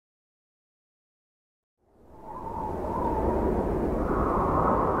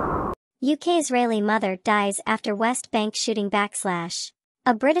UK-Israeli mother dies after West Bank shooting backslash.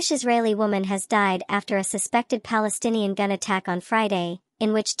 A British-Israeli woman has died after a suspected Palestinian gun attack on Friday,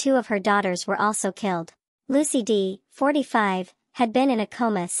 in which two of her daughters were also killed. Lucy D., 45, had been in a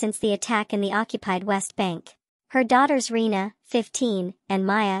coma since the attack in the occupied West Bank. Her daughters Rina, 15, and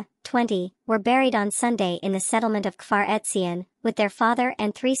Maya, 20, were buried on Sunday in the settlement of Kfar Etzion, with their father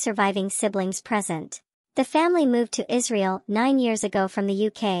and 3 surviving siblings present. The family moved to Israel 9 years ago from the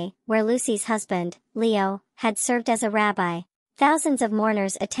UK, where Lucy's husband, Leo, had served as a rabbi. Thousands of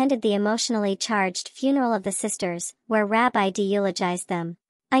mourners attended the emotionally charged funeral of the sisters, where Rabbi D eulogized them.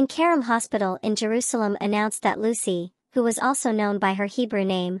 Ein Kerem Hospital in Jerusalem announced that Lucy, who was also known by her Hebrew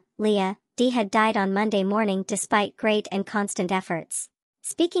name, Leah, D had died on Monday morning despite great and constant efforts.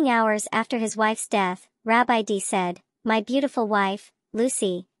 Speaking hours after his wife's death, Rabbi D said, "My beautiful wife,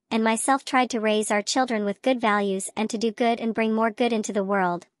 Lucy, and myself tried to raise our children with good values and to do good and bring more good into the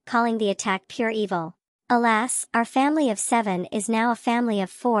world," calling the attack pure evil. "Alas, our family of 7 is now a family of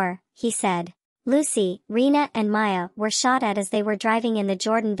 4, he said. Lucy, Rina and Maya were shot at as they were driving in the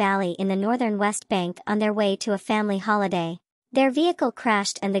Jordan Valley in the northern West Bank on their way to a family holiday. Their vehicle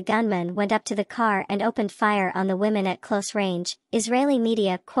crashed and the gunman went up to the car and opened fire on the women at close range," Israeli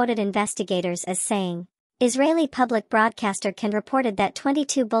media quoted investigators as saying. Israeli public broadcaster Kan reported that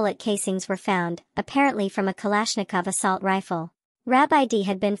 22 bullet casings were found, apparently from a Kalashnikov assault rifle. Rabbi D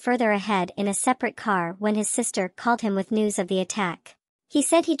had been further ahead in a separate car when his sister called him with news of the attack. He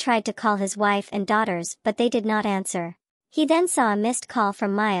said he tried to call his wife and daughters but they did not answer. He then saw a missed call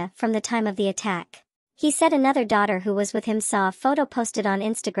from Maya from the time of the attack. He said another daughter who was with him saw a photo posted on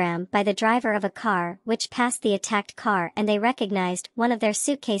Instagram by the driver of a car which passed the attacked car and they recognized one of their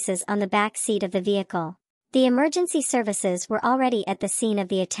suitcases on the back seat of the vehicle. The emergency services were already at the scene of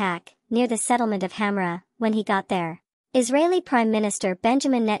the attack, near the settlement of Hamra, when he got there. Israeli Prime Minister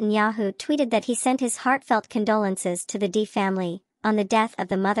Benjamin Netanyahu tweeted that he sent his heartfelt condolences to the D family on the death of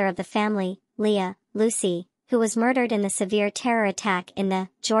the mother of the family, Leah, Lucy, who was murdered in the severe terror attack in the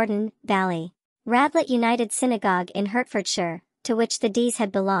Jordan Valley. Radlett United Synagogue in Hertfordshire, to which the Ds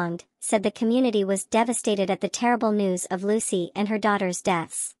had belonged, said the community was devastated at the terrible news of Lucy and her daughter's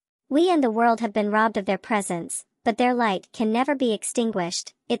deaths. "We and the world have been robbed of their presence, but their light can never be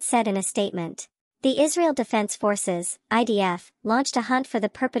extinguished," it said in a statement. The Israel Defense Forces, IDF, launched a hunt for the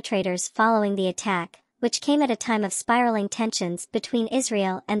perpetrators following the attack, which came at a time of spiraling tensions between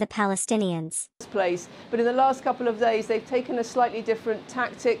Israel and the Palestinians. But in the last couple of days, they've taken a slightly different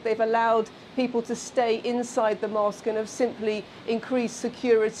tactic. They've allowed people to stay inside the mosque and have simply increased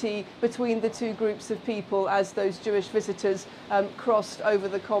security between the two groups of people as those Jewish visitors crossed over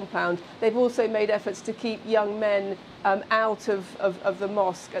the compound. They've also made efforts to keep young men out of the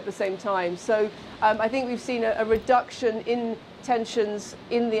mosque at the same time. So I think we've seen a reduction in tensions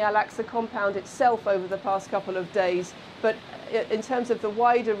in the Al-Aqsa compound itself over the past couple of days, but in terms of the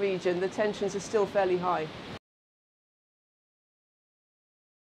wider region, the tensions are still fairly high.